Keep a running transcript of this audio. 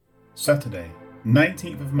Saturday,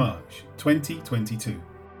 19th of March, 2022.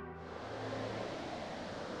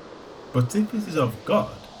 But if it is of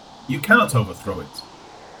God, you cannot overthrow it,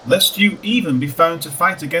 lest you even be found to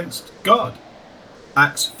fight against God.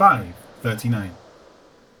 Acts 5:39.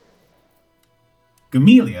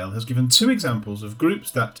 Gamaliel has given two examples of groups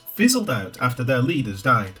that fizzled out after their leaders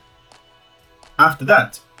died. After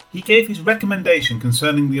that, he gave his recommendation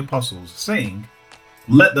concerning the apostles, saying,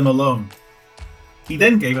 "Let them alone." He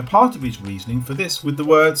then gave a part of his reasoning for this with the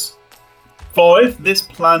words, "For if this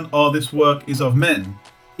plan or this work is of men,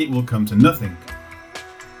 it will come to nothing."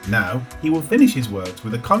 Now, he will finish his words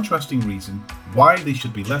with a contrasting reason why they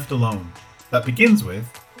should be left alone, that begins with,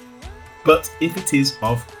 "But if it is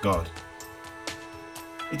of God."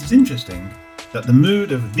 It is interesting that the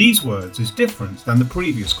mood of these words is different than the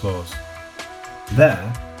previous clause.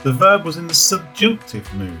 There, the verb was in the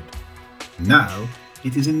subjunctive mood. Now,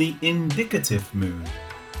 it is in the indicative mood.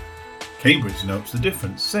 Cambridge notes the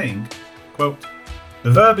difference, saying, quote, "The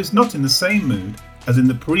verb is not in the same mood as in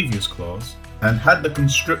the previous clause, and had the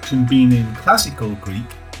construction been in classical Greek,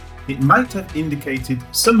 it might have indicated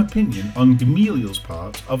some opinion on Gamaliel's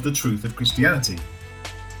part of the truth of Christianity,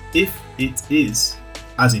 if it is,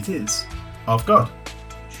 as it is, of God.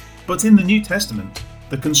 But in the New Testament,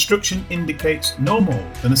 the construction indicates no more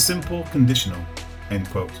than a simple conditional." End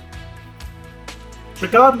quote.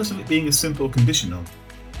 Regardless of it being a simple conditional,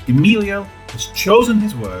 Gamaliel has chosen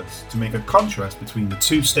his words to make a contrast between the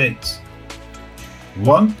two states.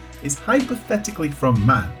 One is hypothetically from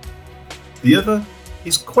man. The other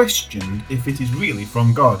is questioned if it is really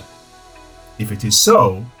from God. If it is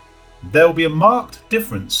so, there will be a marked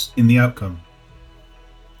difference in the outcome.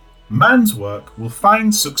 Man's work will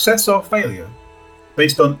find success or failure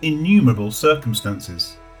based on innumerable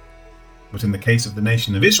circumstances. But in the case of the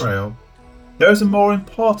nation of Israel, there is a more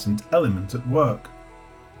important element at work.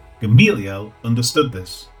 Gamaliel understood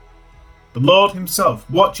this. The Lord himself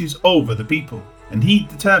watches over the people, and he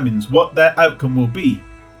determines what their outcome will be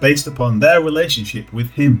based upon their relationship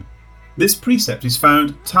with him. This precept is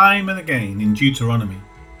found time and again in Deuteronomy.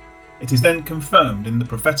 It is then confirmed in the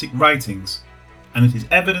prophetic writings, and it is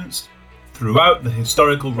evidenced throughout the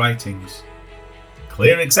historical writings.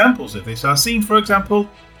 Clear examples of this are seen, for example,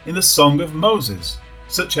 in the Song of Moses,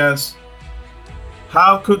 such as,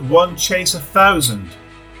 "How could one chase 1,000,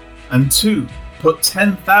 and two put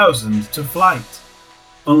 10,000 to flight,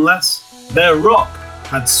 unless their rock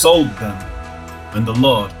had sold them, and the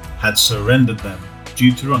Lord had surrendered them?"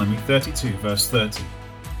 Deuteronomy 32 verse 30.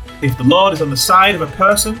 If the Lord is on the side of a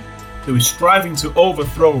person who is striving to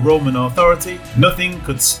overthrow Roman authority, nothing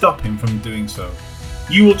could stop him from doing so.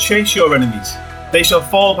 "You will chase your enemies. They shall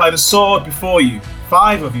fall by the sword before you.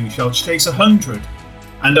 5 of you shall chase 100,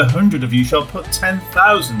 and 100 of you shall put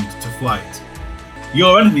 10,000 to flight.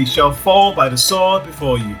 Your enemies shall fall by the sword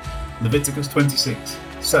before you." Leviticus 26,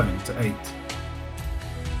 7-8.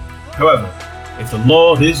 However, if the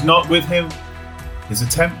Lord is not with him, his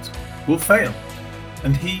attempt will fail,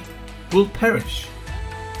 and he will perish.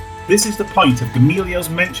 This is the point of Gamaliel's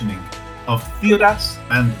mentioning of Theudas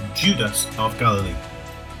and Judas of Galilee.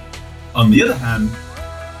 On the other hand,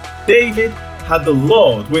 David had the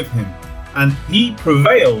Lord with him, and he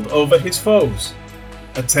prevailed over his foes,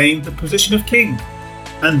 attained the position of king,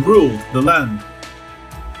 and ruled the land.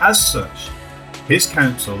 As such, his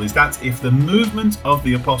counsel is that if the movement of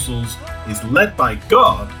the apostles is led by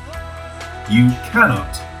God, you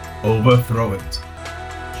cannot overthrow it.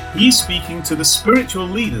 He's speaking to the spiritual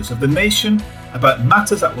leaders of the nation about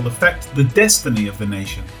matters that will affect the destiny of the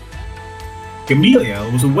nation.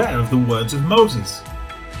 Gamaliel was aware of the words of Moses.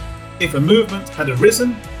 If a movement had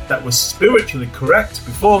arisen that was spiritually correct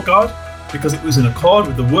before God, because it was in accord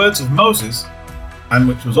with the words of Moses, and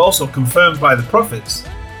which was also confirmed by the prophets,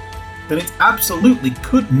 then it absolutely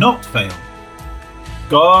could not fail.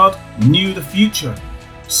 God knew the future,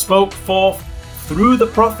 spoke forth through the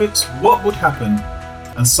prophets what would happen,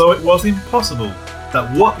 and so it was impossible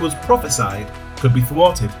that what was prophesied could be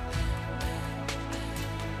thwarted.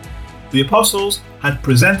 The apostles had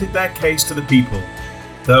presented their case to the people.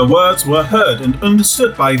 Their words were heard and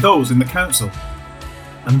understood by those in the council,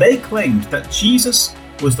 and they claimed that Jesus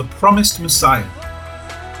was the promised Messiah.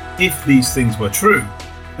 If these things were true,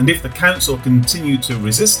 and if the council continued to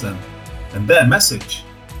resist them and their message,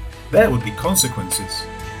 there would be consequences.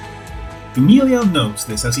 Gamaliel notes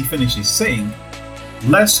this as he finishes, saying,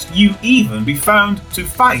 "Lest you even be found to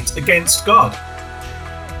fight against God."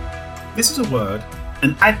 This is a word,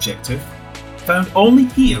 an adjective, found only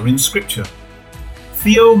here in Scripture.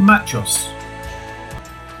 Theomachos.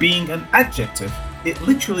 Being an adjective, it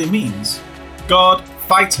literally means God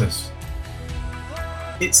fighters.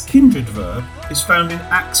 Its kindred verb is found in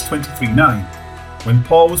Acts 23:9, when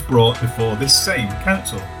Paul was brought before this same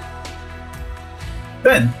council.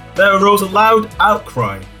 Then there arose a loud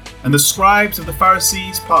outcry, and the scribes of the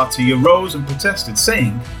Pharisees' party arose and protested,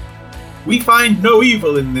 saying, "We find no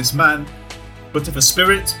evil in this man, but if a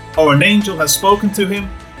spirit or an angel has spoken to him,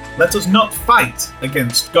 let us not fight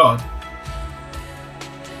against God."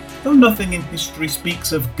 Though nothing in history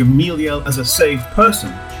speaks of Gamaliel as a saved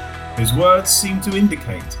person, his words seem to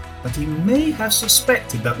indicate that he may have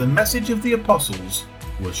suspected that the message of the apostles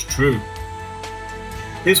was true.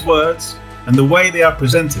 His words, and the way they are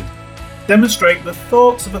presented, demonstrate the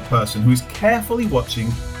thoughts of a person who is carefully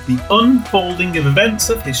watching the unfolding of events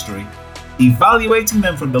of history, evaluating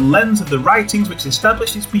them from the lens of the writings which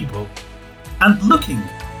established his people, and looking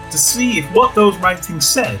to see if what those writings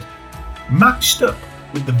said matched up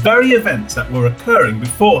with the very events that were occurring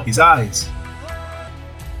before his eyes.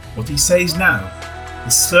 What he says now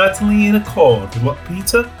is certainly in accord with what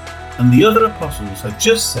Peter and the other apostles had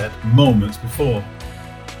just said moments before.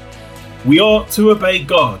 We ought to obey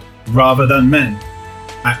God rather than men,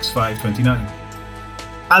 Acts 5:29.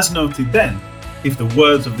 As noted then, if the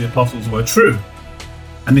words of the apostles were true,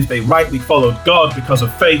 and if they rightly followed God because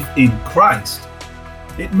of faith in Christ,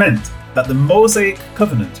 it meant that the Mosaic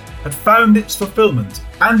covenant had found its fulfillment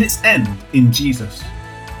and its end in Jesus.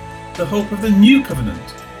 The hope of the new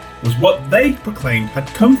covenant was what they proclaimed had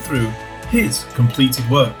come through his completed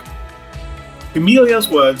work. Gamaliel's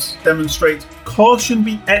words demonstrate caution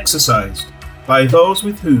be exercised by those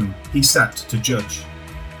with whom he sat to judge.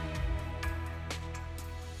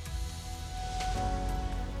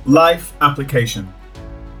 Life application.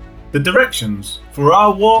 The directions for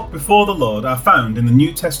our walk before the Lord are found in the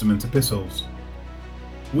New Testament epistles.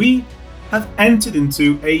 We have entered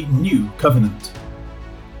into a new covenant.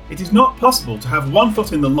 It is not possible to have one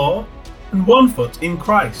foot in the law and one foot in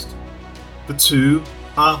Christ. The two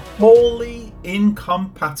are wholly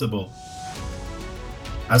incompatible.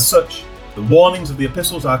 As such, the warnings of the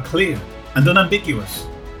epistles are clear and unambiguous.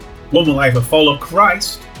 One will either follow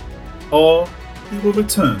Christ or he will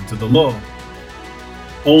return to the law.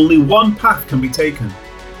 Only one path can be taken,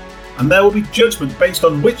 and there will be judgment based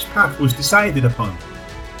on which path was decided upon.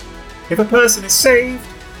 If a person is saved,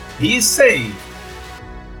 he is saved.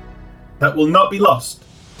 That will not be lost,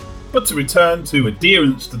 but to return to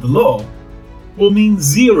adherence to the law will mean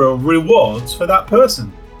zero rewards for that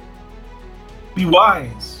person. Be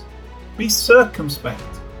wise, be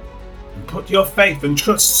circumspect, and put your faith and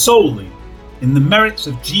trust solely in the merits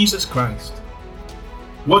of Jesus Christ.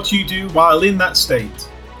 What you do while in that state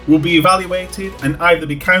will be evaluated and either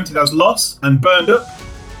be counted as loss and burned up,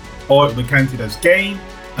 or it will be counted as gain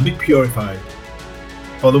and be purified.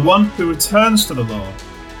 For the one who returns to the law,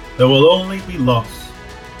 there will only be loss.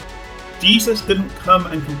 Jesus didn't come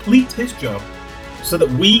and complete his job so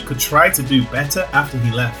that we could try to do better after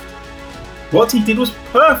he left. What he did was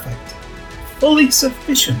perfect, fully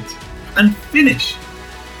sufficient, and finished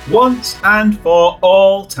once and for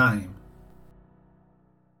all time.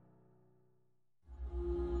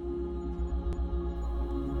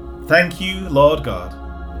 Thank you, Lord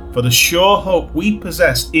God, for the sure hope we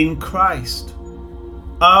possess in Christ.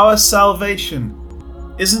 Our salvation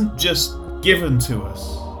isn't just given to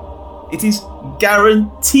us, it is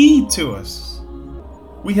guaranteed to us.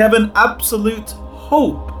 We have an absolute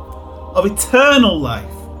hope of eternal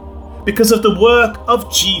life because of the work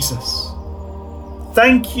of Jesus.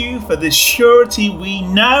 Thank you for this surety we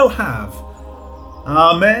now have.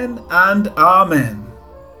 Amen and amen.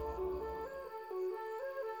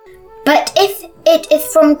 But if it is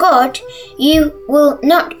from God, you will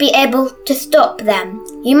not be able to stop them.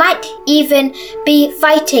 You might even be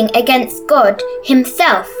fighting against God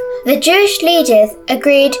himself. The Jewish leaders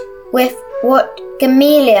agreed with what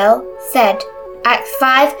Gamaliel said. Acts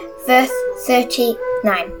 5 verse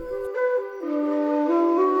 39.